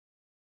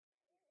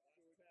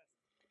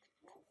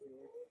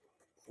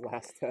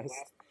Last test.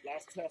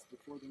 Last test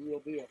before the real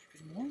deal.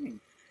 Good morning.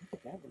 Look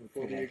at that one.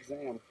 Before the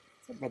exam.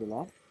 What's up, Brother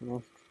Law?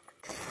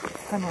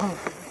 Hi, Mom.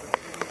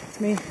 It's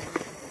me.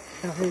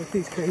 Out here with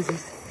these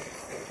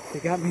crazies. They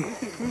got me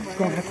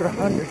going after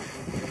 100.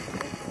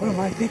 What am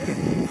I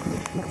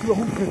thinking? I'm too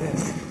old for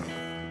this.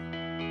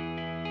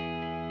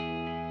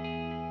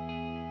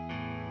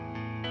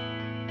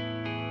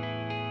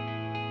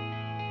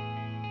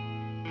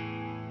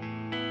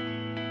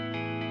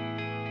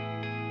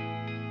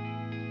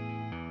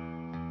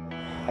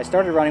 I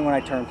started running when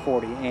I turned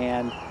 40,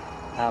 and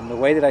the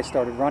way that I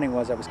started running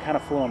was I was kind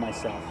of fooling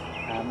myself.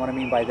 What I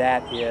mean by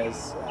that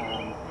is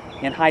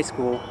in high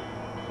school,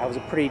 I was a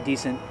pretty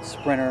decent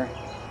sprinter,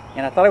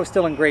 and I thought I was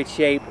still in great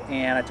shape,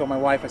 and I told my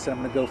wife, I said, I'm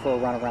going to go for a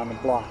run around the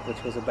block,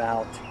 which was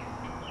about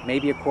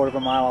maybe a quarter of a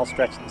mile. I'll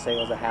stretch it and say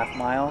it was a half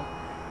mile.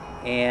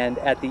 And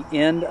at the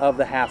end of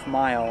the half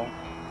mile,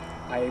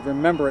 I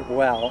remember it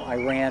well, I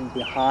ran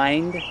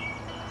behind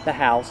the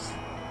house,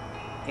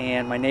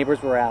 and my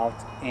neighbors were out,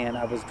 and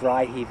I was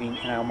dry heaving,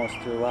 and I almost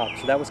threw up.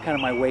 So that was kind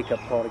of my wake-up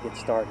call to get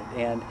started.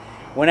 And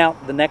went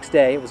out the next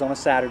day. It was on a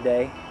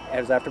Saturday. It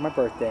was after my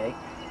birthday.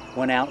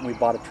 Went out and we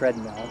bought a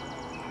treadmill,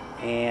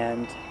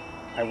 and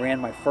I ran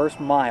my first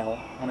mile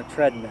on a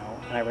treadmill,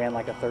 and I ran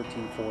like a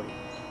 13:40.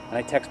 And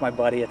I texted my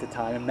buddy at the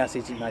time and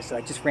messaged him, and I said,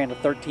 I just ran a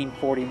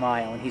 13:40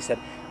 mile, and he said,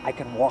 I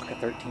can walk a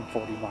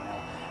 13:40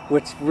 mile,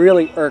 which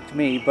really irked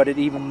me, but it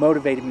even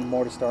motivated me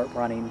more to start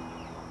running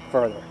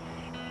further.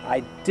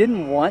 I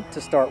didn't want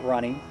to start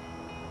running,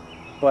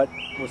 but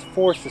was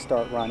forced to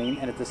start running,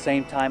 and at the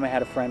same time I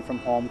had a friend from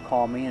home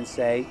call me and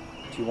say,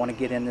 do you want to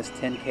get in this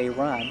 10K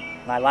run?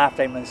 And I laughed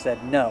at him and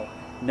said,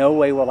 no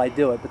way will I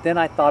do it. But then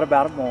I thought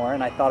about it more,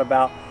 and I thought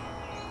about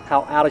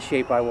how out of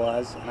shape I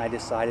was, and I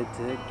decided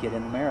to get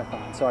in the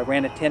marathon. So I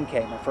ran a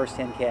 10K, my first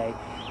 10K,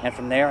 and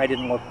from there I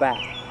didn't look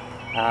back.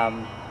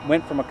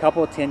 Went from a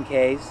couple of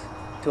 10Ks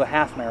to a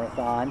half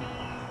marathon,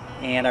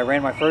 and I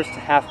ran my first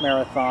half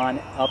marathon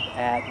up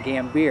at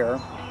Gambier,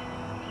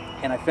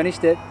 and I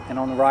finished it, and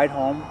on the ride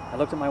home, I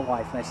looked at my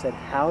wife and I said,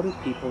 how do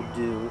people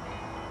do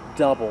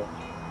double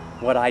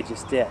what I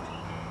just did?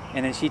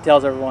 And then she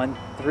tells everyone,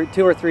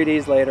 2 or 3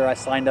 days later, I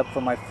signed up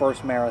for my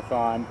first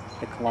marathon,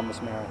 the Columbus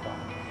Marathon.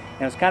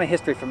 And it was kind of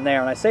history from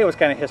there, and I say it was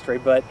kind of history,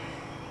 but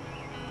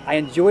I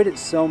enjoyed it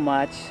so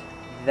much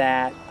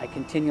that I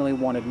continually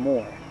wanted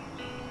more.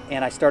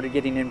 And I started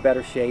getting in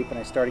better shape, and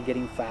I started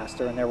getting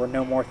faster, and there were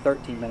no more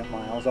 13-minute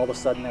miles. All of a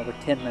sudden, there were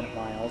 10-minute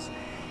miles,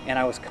 and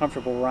I was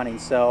comfortable running.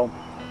 So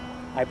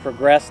I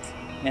progressed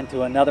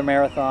into another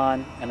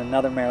marathon and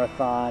another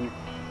marathon.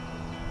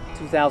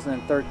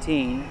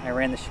 2013, I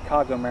ran the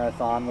Chicago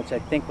Marathon, which I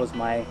think was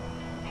my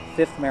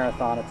 5th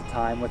marathon at the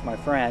time with my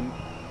friend.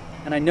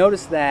 And I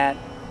noticed that,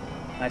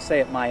 and I say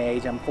at my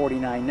age, I'm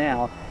 49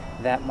 now,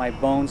 that my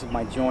bones and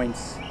my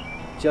joints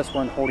just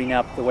weren't holding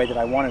up the way that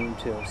I wanted them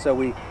to. So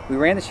we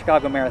ran the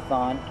Chicago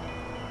Marathon,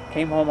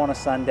 came home on a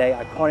Sunday,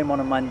 I called him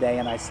on a Monday,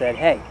 and I said,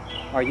 hey,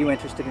 are you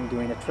interested in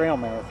doing a trail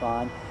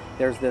marathon?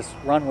 There's this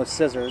Run with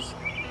Scissors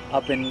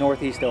up in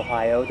Northeast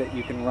Ohio that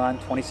you can run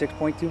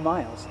 26.2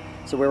 miles.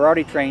 So we were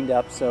already trained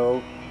up,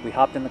 so we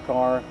hopped in the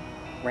car,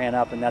 ran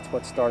up, and that's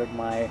what started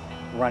my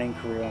running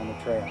career on the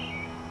trail.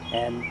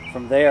 And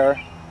from there,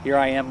 here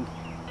I am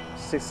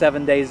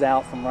 6-7 days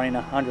out from running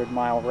a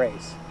 100-mile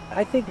race.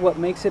 I think what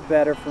makes it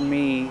better for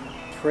me,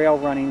 trail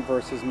running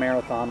versus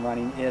marathon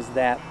running, is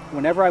that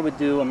whenever I would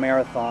do a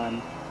marathon,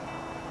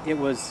 it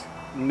was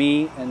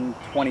me and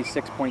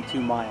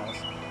 26.2 miles.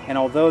 And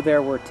although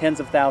there were tens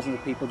of thousands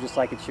of people just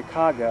like in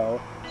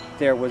Chicago,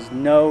 there was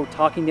no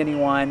talking to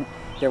anyone,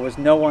 there was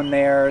no one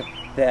there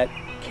that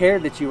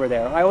cared that you were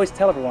there. I always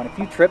tell everyone, if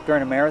you trip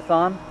during a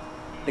marathon,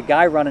 the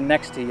guy running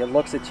next to you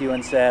looks at you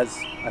and says,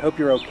 I hope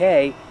you're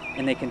okay,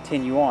 and they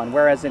continue on.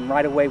 Whereas in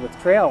right away with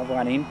trail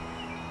running,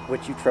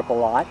 which you trip a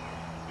lot,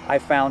 I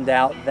found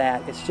out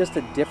that it's just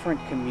a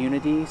different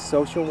community,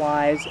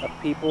 social-wise, of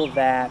people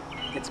that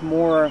it's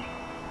more,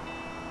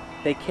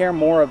 they care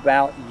more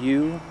about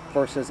you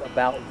versus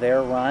about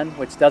their run,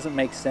 which doesn't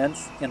make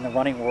sense in the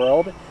running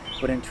world,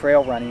 but in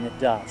trail running it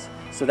does.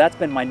 So that's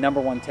been my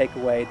 #1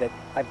 takeaway, that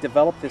I've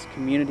developed this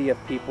community of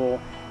people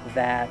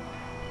that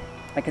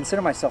I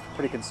consider myself a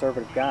pretty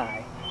conservative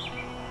guy,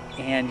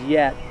 and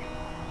yet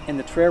in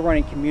the trail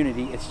running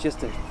community it's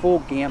just a full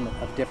gamut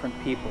of different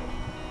people.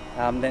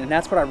 And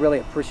that's what I really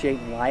appreciate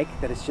and like,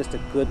 that it's just a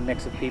good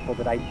mix of people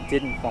that I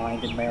didn't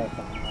find in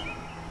marathon running.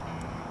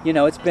 You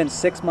know, it's been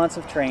 6 months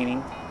of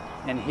training,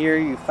 and here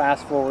you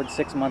fast forward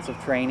 6 months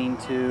of training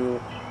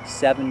to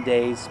 7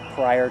 days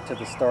prior to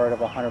the start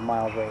of a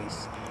 100-mile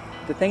race.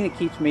 The thing that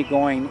keeps me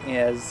going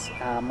is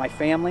my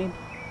family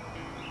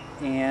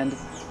and,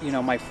 you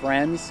know, my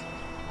friends.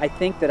 I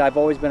think that I've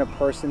always been a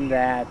person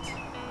that,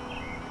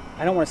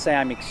 I don't want to say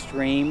I'm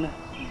extreme,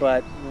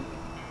 but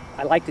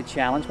I like to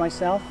challenge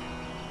myself.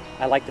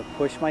 I like to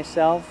push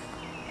myself,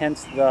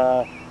 hence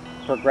the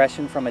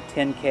progression from a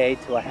 10K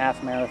to a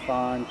half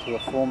marathon to a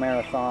full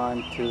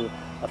marathon to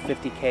a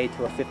 50K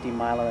to a 50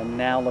 miler, and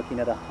now looking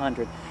at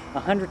 100.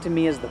 100 to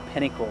me is the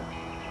pinnacle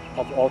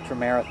of ultra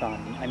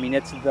marathoning. I mean,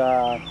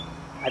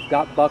 I've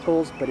got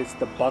buckles, but it's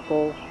the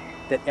buckle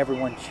that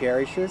everyone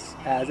cherishes.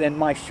 As in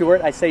my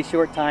short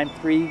time,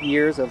 3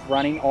 years of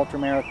running ultra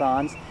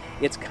marathons,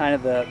 it's kind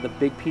of the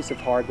big piece of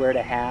hardware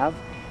to have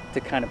to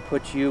kind of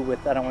put you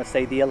with, I don't want to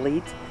say the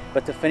elite,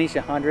 but to finish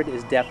 100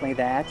 is definitely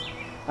that.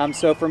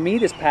 So for me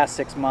this past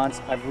 6 months,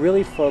 I've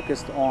really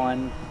focused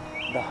on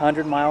the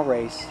 100-mile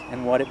race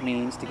and what it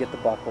means to get the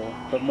buckle,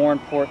 but more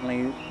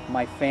importantly,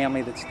 my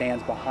family that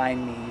stands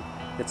behind me,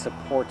 that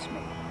supports me.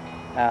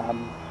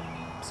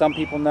 Some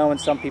people know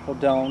and some people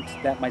don't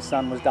that my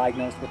son was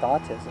diagnosed with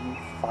autism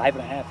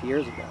 5.5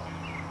 years ago.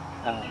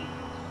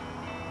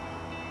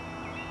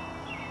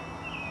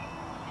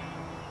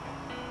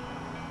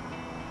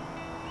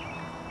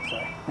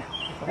 Sorry.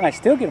 And I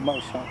still get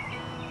emotional.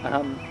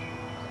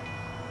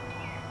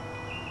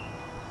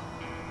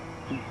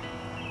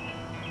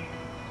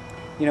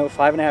 You know,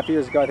 5.5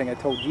 years ago, I think I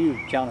told you,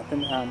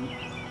 Jonathan,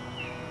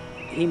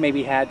 he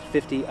maybe had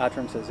 50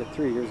 utterances at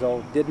 3 years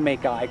old, didn't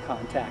make eye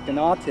contact, and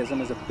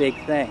autism is a big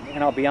thing.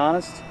 And I'll be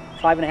honest,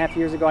 5.5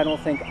 years ago, I don't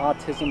think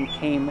autism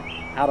came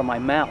out of my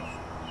mouth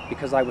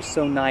because I was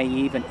so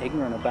naive and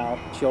ignorant about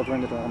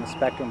children that are on the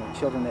spectrum or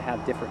children that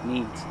have different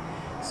needs.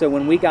 So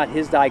when we got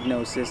his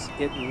diagnosis,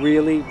 it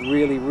really,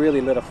 really,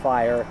 really lit a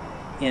fire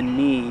in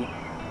me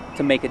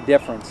to make a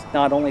difference,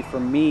 not only for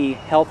me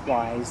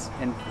health-wise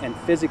and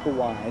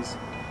physical-wise,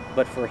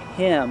 but for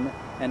him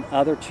and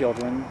other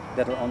children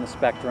that are on the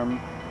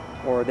spectrum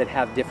or that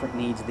have different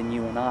needs than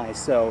you and I.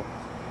 So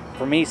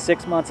for me,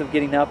 6 months of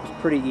getting up was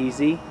pretty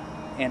easy,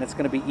 and it's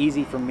going to be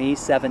easy for me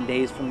 7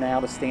 days from now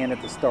to stand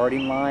at the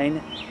starting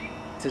line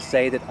to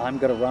say that I'm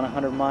going to run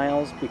 100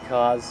 miles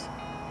because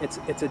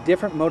it's a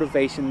different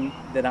motivation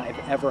than I've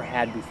ever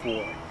had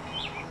before.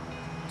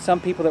 Some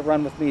people that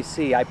run with me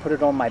see I put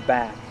it on my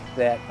back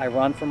that I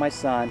run for my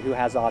son who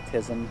has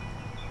autism,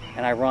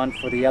 and I run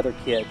for the other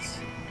kids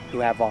who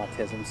have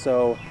autism.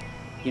 So,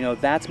 you know,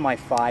 that's my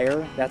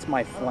fire, that's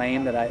my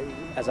flame that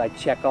as I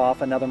check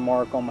off another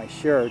mark on my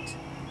shirt,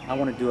 I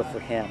want to do it for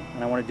him,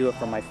 and I want to do it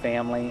for my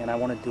family, and I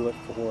want to do it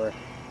for,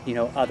 you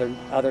know,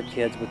 other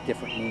kids with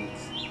different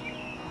needs.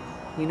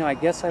 You know, I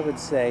guess I would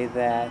say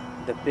that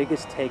the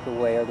biggest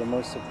takeaway or the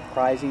most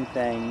surprising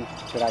thing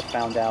that I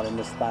found out in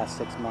this last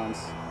 6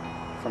 months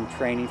from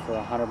training for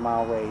a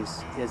 100-mile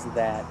race is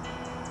that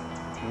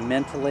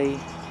mentally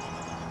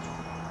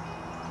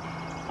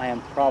I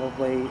am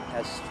probably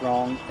as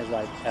strong as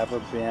I've ever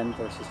been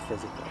versus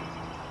physically.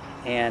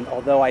 And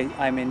although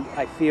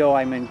I feel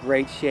I'm in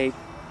great shape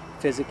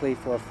physically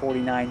for a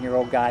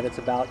 49-year-old guy that's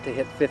about to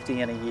hit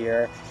 50 in a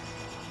year,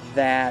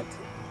 that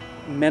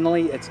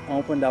mentally it's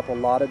opened up a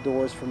lot of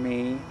doors for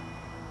me.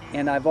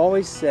 And I've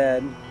always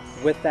said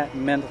with that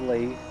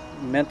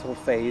mental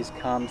phase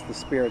comes the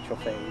spiritual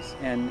phase.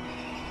 And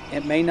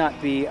it may not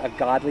be a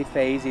godly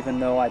phase, even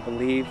though I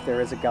believe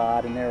there is a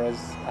God and there is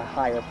a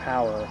higher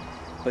power,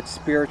 but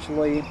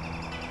spiritually,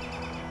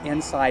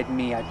 inside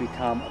me, I've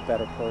become a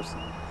better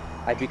person.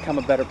 I've become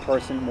a better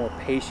person, more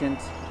patient,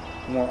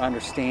 more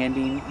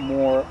understanding,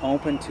 more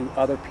open to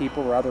other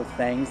people or other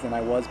things than I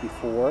was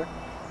before.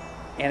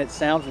 And it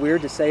sounds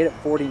weird to say it at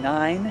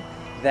 49,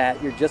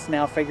 that you're just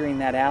now figuring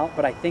that out,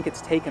 but I think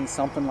it's taken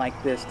something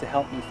like this to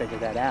help me figure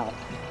that out.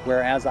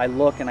 Whereas I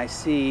look and I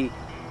see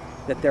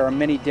that there are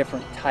many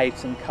different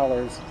types and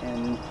colors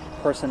and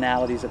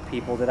personalities of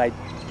people that I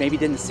maybe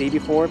didn't see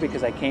before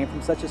because I came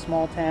from such a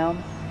small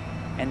town,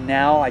 and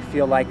now I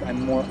feel like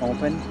I'm more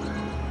open.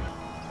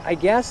 I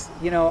guess,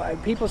 you know,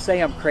 people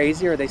say I'm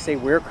crazy, or they say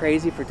we're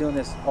crazy for doing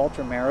this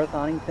ultra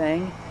marathoning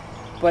thing,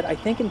 but I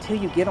think until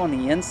you get on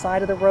the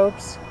inside of the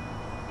ropes,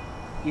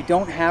 you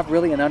don't have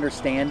really an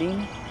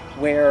understanding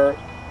where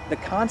the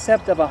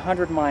concept of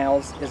 100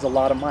 miles is a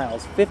lot of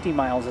miles, 50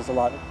 miles is a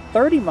lot,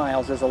 30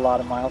 miles is a lot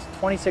of miles,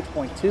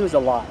 26.2 is a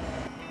lot.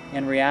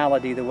 In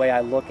reality, the way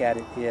I look at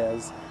it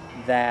is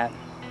that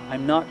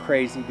I'm not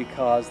crazy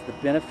because the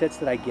benefits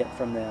that I get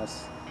from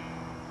this,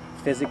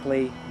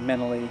 physically,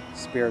 mentally,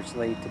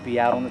 spiritually, to be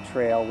out on the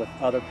trail with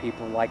other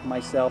people like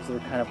myself that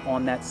are kind of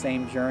on that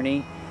same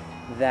journey,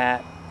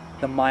 that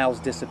the miles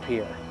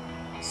disappear.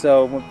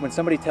 So when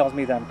somebody tells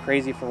me that I'm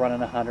crazy for running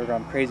 100 or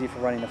I'm crazy for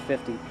running a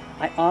 50,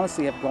 I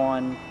honestly have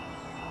gone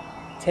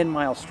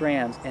 10-mile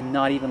strands and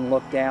not even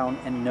looked down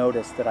and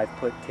noticed that I've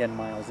put 10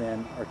 miles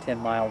in or 10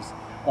 miles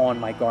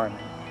on my Garmin.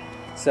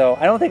 So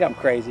I don't think I'm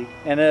crazy,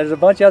 and there's a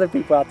bunch of other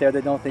people out there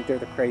that don't think they're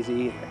the crazy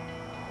either.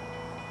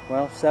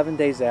 Well, 7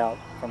 days out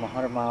from a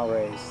 100-mile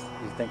race,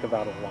 you think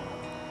about it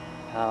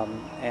a lot.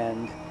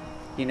 And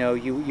you know,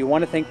 you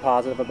want to think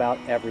positive about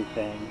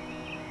everything.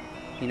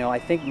 You know, I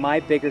think my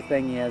bigger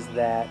thing is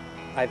that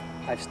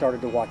I've started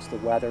to watch the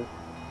weather.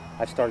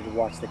 I've started to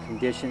watch the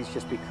conditions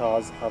just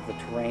because of the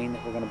terrain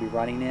that we're going to be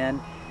running in.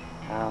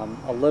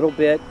 A little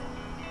bit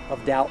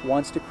of doubt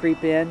wants to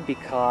creep in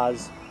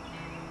because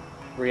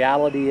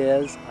reality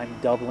is I'm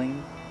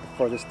doubling the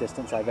furthest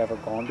distance I've ever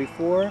gone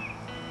before.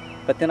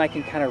 But then I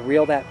can kind of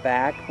reel that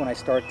back when I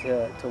start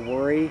to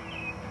worry,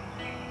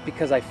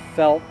 because I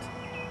felt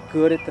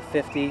good at the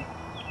 50,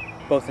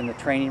 both in the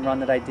training run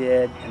that I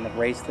did and the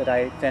race that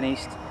I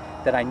finished,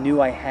 that I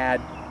knew I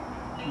had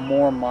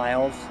more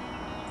miles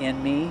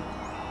in me.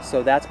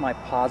 So that's my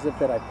positive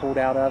that I pulled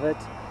out of it.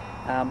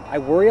 I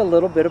worry a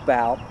little bit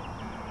about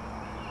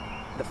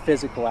the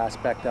physical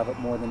aspect of it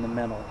more than the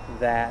mental.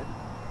 That,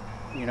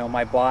 you know,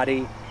 my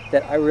body,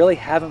 that I really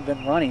haven't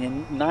been running.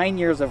 In 9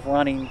 years of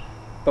running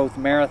both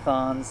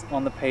marathons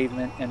on the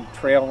pavement and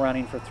trail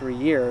running for 3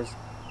 years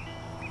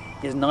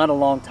is not a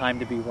long time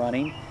to be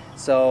running.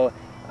 So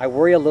I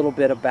worry a little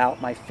bit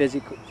about my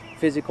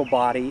physical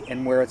body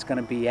and where it's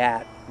going to be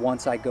at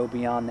once I go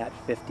beyond that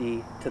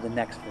 50 to the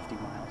next 50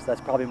 miles. That's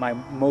probably my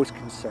most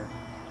concern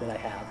that I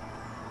have.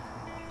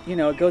 You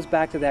know, it goes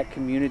back to that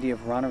community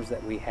of runners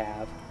that we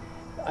have.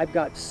 I've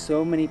got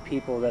so many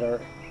people that are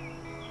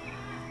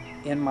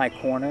in my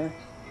corner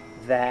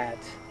that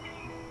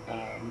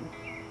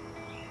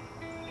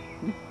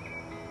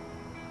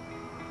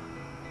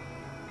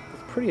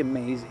it's pretty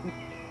amazing.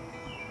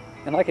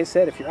 And like I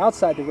said, if you're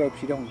outside the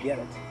ropes, you don't get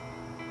it,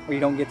 or you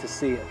don't get to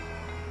see it.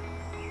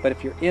 But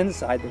if you're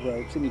inside the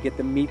ropes and you get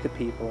to meet the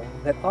people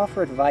that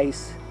offer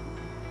advice,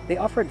 they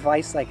offer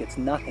advice like it's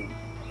nothing.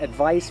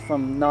 Advice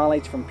from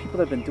knowledge from people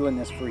that have been doing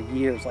this for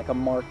years, like a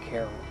Mark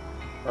Carroll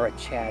or a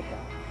Chad Hill.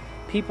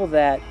 People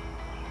that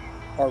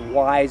are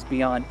wise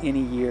beyond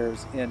any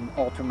years in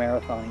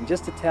ultramarathoning.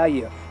 Just to tell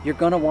you, you're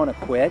going to want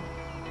to quit.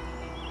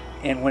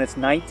 And when it's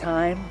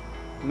nighttime,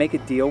 make a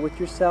deal with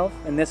yourself.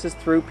 And this is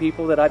through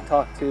people that I've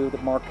talked to,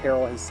 that Mark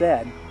Carroll has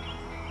said,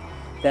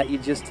 that you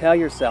just tell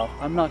yourself,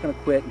 I'm not going to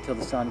quit until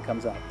the sun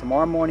comes up.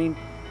 Tomorrow morning,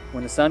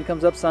 when the sun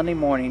comes up Sunday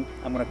morning,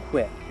 I'm going to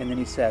quit. And then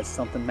he says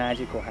something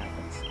magical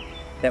happens.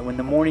 That when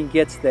the morning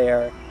gets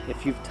there,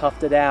 if you've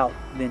toughed it out,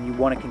 then you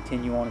want to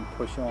continue on and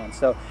push on.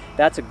 So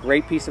that's a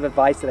great piece of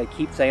advice that I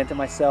keep saying to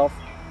myself,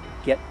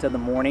 get to the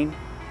morning,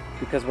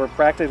 because we're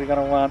practically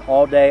going to run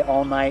all day,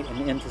 all night,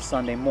 and into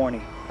Sunday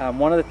morning.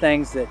 One of the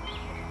things that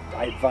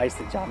advice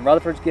that John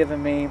Rutherford's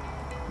given me,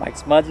 Mike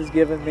Smudge has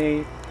given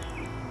me,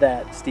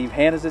 that Steve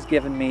Hannes has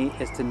given me,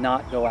 is to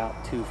not go out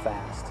too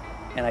fast.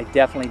 And I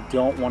definitely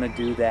don't want to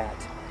do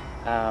that.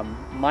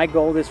 My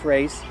goal this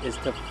race is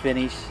to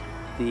finish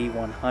the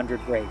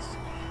 100 race.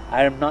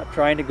 I am not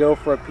trying to go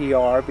for a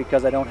PR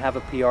because I don't have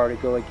a PR to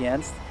go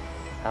against.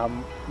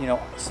 You know,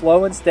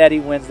 slow and steady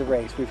wins the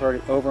race. We've heard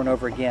it over and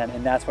over again,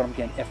 and that's what I'm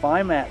getting. If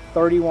I'm at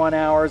 31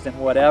 hours and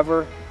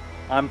whatever,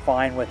 I'm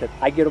fine with it.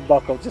 I get a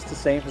buckle just the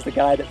same as the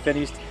guy that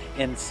finished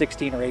in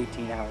 16 or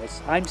 18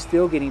 hours. I'm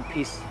still getting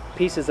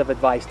pieces of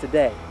advice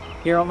today.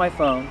 Here on my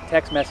phone,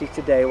 text message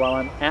today while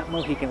I'm at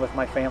Mohican with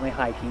my family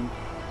hiking,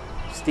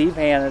 Steve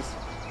Hannes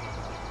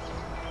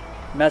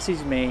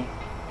messaged me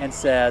and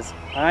says,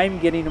 I'm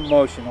getting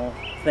emotional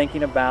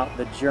thinking about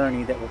the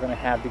journey that we're going to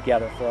have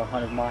together for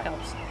 100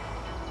 miles.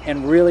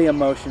 And really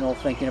emotional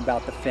thinking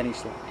about the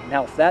finish line.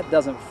 Now, if that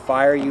doesn't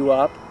fire you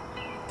up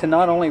to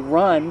not only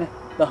run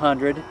the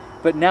 100,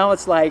 but now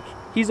it's like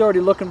he's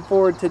already looking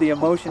forward to the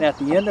emotion at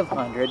the end of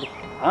 100.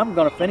 I'm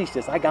going to finish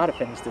this. I got to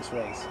finish this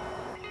race.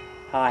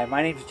 Hi,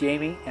 my name's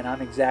Jamie, and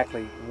I'm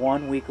exactly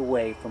 1 week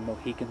away from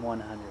Mohican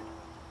 100.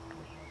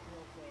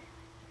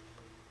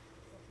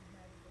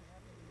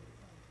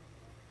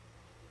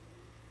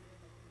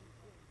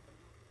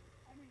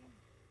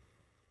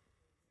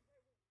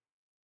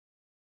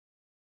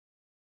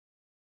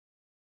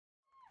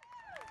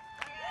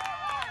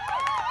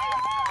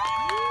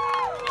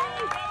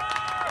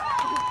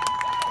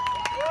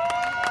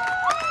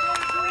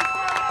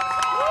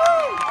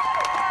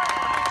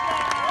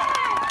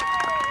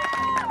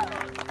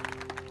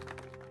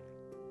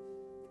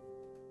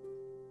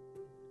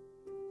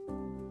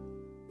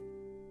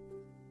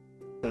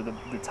 So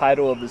the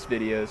title of this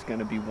video is going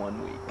to be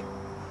 1 week.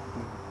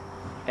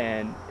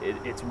 And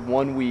it's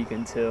 1 week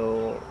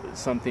until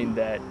something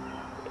that,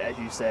 as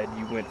you said,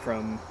 you went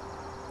from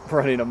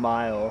running a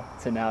mile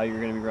to now you're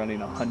going to be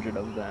running 100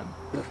 of them.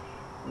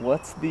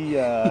 What's the...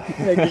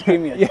 That just gave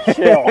me a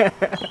chill.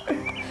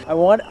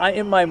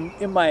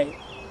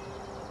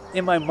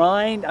 In my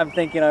mind, I'm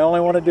thinking I only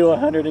want to do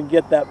 100 and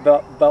get that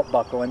belt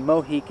buckle. And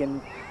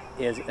Mohican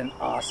is an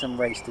awesome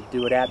race to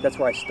do it at. That's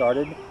where I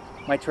started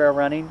my trail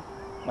running.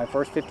 My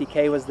first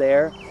 50K was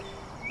there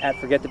at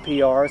Forget the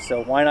PR,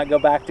 so why not go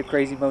back to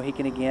Crazy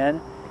Mohican again?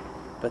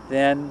 But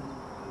then,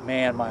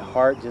 man, my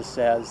heart just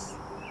says,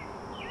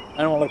 I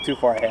don't want to look too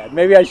far ahead.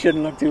 Maybe I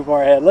shouldn't look too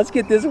far ahead. Let's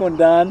get this one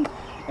done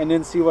and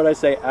then see what I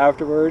say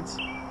afterwards.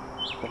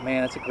 But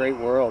man, it's a great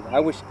world. I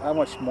wish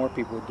more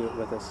people would do it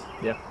with us.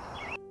 Yeah.